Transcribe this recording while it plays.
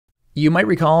You might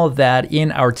recall that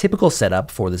in our typical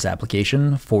setup for this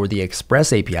application, for the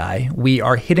Express API, we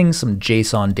are hitting some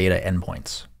JSON data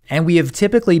endpoints. And we have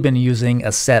typically been using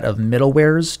a set of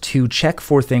middlewares to check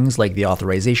for things like the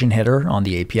authorization header on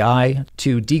the API,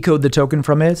 to decode the token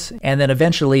from it, and then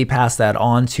eventually pass that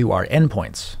on to our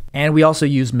endpoints. And we also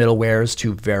use middlewares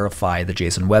to verify the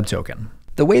JSON Web Token.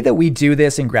 The way that we do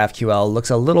this in GraphQL looks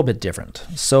a little bit different.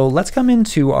 So let's come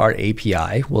into our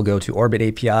API. We'll go to Orbit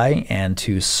API and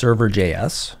to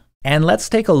Server.js. And let's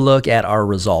take a look at our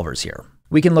resolvers here.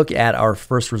 We can look at our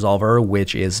first resolver,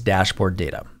 which is dashboard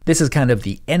data. This is kind of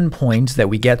the endpoint that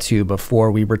we get to before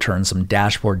we return some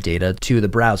dashboard data to the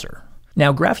browser.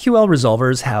 Now, GraphQL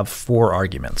resolvers have 4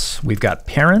 arguments. We've got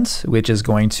parent, which is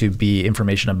going to be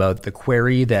information about the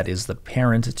query that is the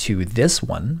parent to this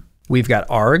one. We've got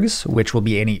args, which will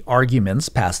be any arguments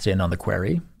passed in on the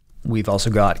query. We've also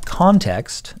got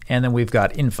context, and then we've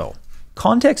got info.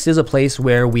 Context is a place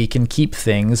where we can keep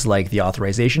things like the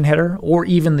authorization header or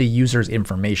even the user's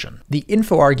information. The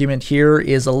info argument here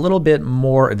is a little bit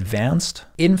more advanced.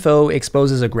 Info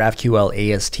exposes a GraphQL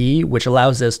AST, which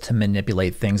allows us to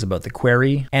manipulate things about the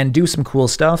query and do some cool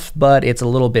stuff, but it's a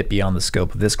little bit beyond the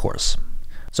scope of this course.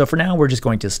 So for now, we're just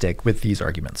going to stick with these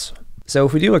arguments. So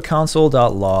if we do a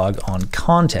console.log on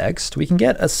context, we can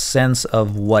get a sense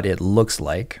of what it looks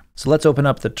like. So let's open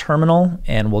up the terminal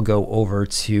and we'll go over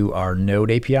to our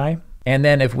Node API. And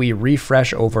then if we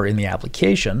refresh over in the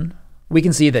application, we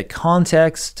can see that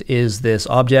context is this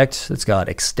object that's got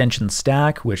extension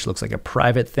stack, which looks like a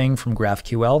private thing from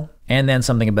GraphQL, and then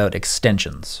something about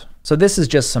extensions. So this is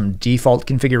just some default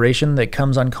configuration that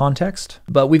comes on context,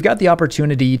 but we've got the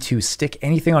opportunity to stick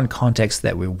anything on context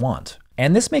that we want.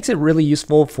 And this makes it really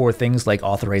useful for things like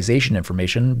authorization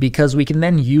information because we can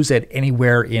then use it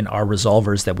anywhere in our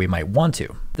resolvers that we might want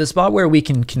to. The spot where we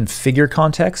can configure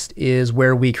context is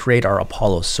where we create our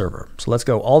Apollo server. So let's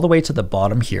go all the way to the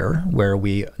bottom here where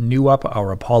we new up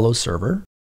our Apollo server.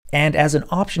 And as an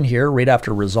option here, right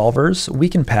after resolvers, we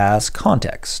can pass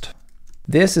context.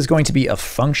 This is going to be a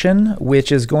function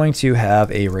which is going to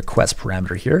have a request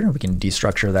parameter here. We can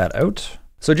destructure that out.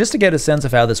 So just to get a sense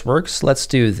of how this works, let's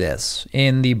do this.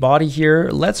 In the body here,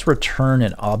 let's return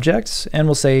an object and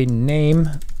we'll say name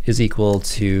is equal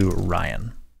to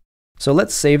Ryan. So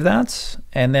let's save that.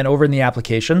 And then over in the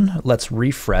application, let's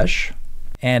refresh.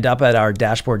 And up at our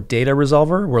dashboard data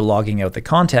resolver, we're logging out the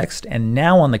context. And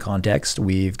now on the context,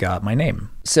 we've got my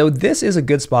name. So this is a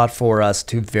good spot for us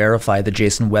to verify the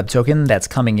JSON Web Token that's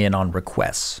coming in on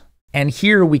requests. And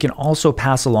here we can also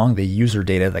pass along the user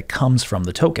data that comes from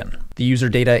the token. The user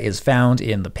data is found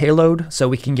in the payload, so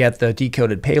we can get the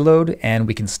decoded payload and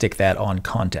we can stick that on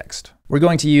context. We're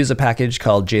going to use a package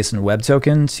called JSON Web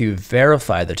Token to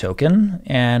verify the token,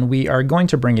 and we are going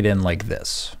to bring it in like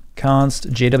this. Const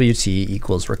JWT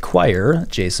equals require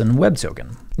JSON Web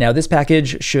Token. Now this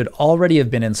package should already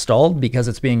have been installed because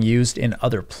it's being used in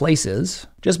other places.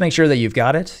 Just make sure that you've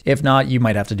got it. If not, you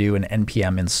might have to do an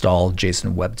npm install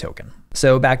JSON Web Token.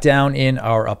 So back down in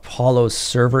our Apollo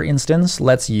server instance,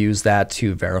 let's use that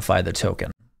to verify the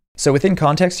token. So within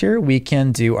context here, we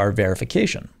can do our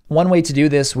verification. One way to do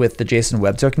this with the JSON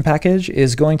Web Token package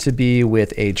is going to be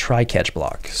with a try-catch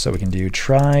block. So we can do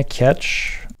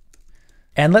try-catch.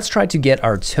 And let's try to get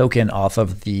our token off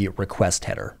of the request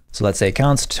header. So let's say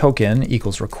const token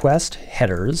equals request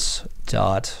headers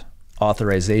dot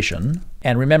authorization.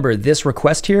 And remember, this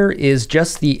request here is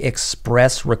just the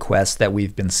express request that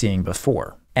we've been seeing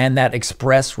before. And that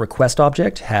express request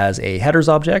object has a headers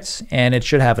object, and it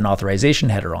should have an authorization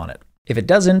header on it. If it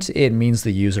doesn't, it means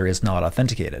the user is not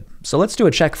authenticated. So let's do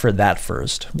a check for that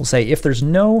first. We'll say if there's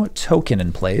no token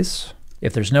in place,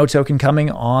 if there's no token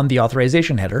coming on the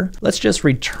authorization header, let's just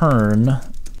return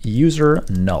user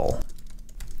null.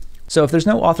 So if there's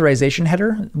no authorization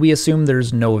header, we assume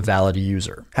there's no valid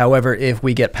user. However, if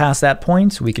we get past that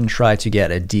point, we can try to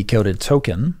get a decoded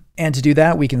token. And to do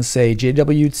that, we can say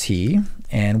JWT,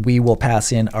 and we will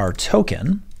pass in our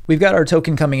token. We've got our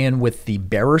token coming in with the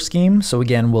bearer scheme. So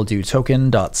again, we'll do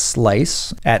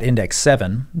token.slice at index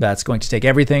 7. That's going to take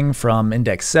everything from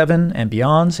index 7 and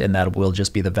beyond, and that will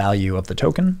just be the value of the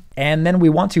token. And then we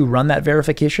want to run that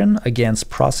verification against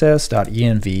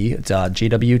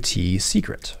process.env.jwt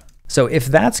secret. So if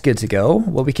that's good to go,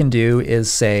 what we can do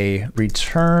is say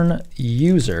return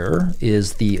user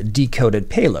is the decoded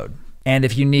payload. And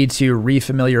if you need to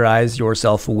refamiliarize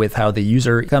yourself with how the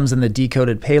user comes in the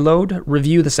decoded payload,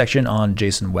 review the section on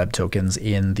JSON Web Tokens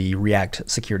in the React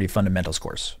Security Fundamentals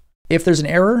course. If there's an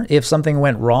error, if something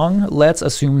went wrong, let's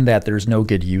assume that there's no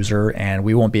good user and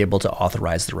we won't be able to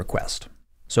authorize the request.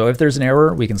 So if there's an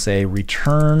error, we can say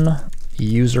return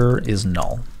user is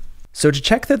null. So to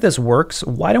check that this works,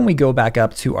 why don't we go back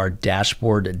up to our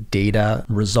dashboard data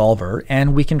resolver,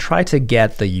 and we can try to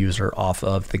get the user off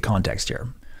of the context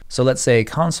here. So let's say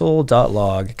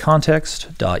console.log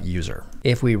context.user.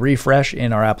 If we refresh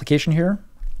in our application here,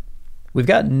 we've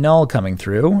got null coming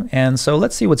through. And so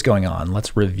let's see what's going on.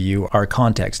 Let's review our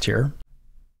context here.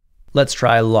 Let's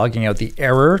try logging out the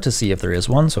error to see if there is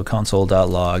one. So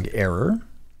console.log error,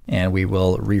 and we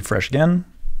will refresh again.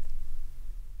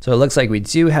 So it looks like we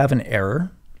do have an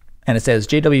error, and it says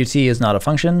JWT is not a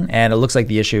function, and it looks like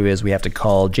the issue is we have to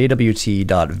call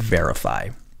jwt.verify.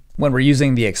 When we're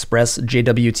using the Express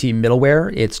JWT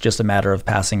middleware, it's just a matter of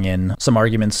passing in some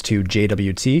arguments to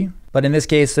JWT. But in this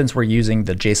case, since we're using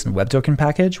the JSON Web Token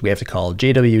package, we have to call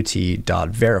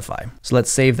jwt.verify. So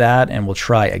let's save that, and we'll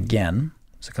try again.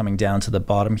 So coming down to the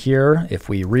bottom here, if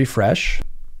we refresh,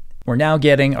 we're now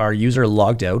getting our user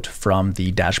logged out from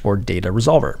the dashboard data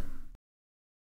resolver.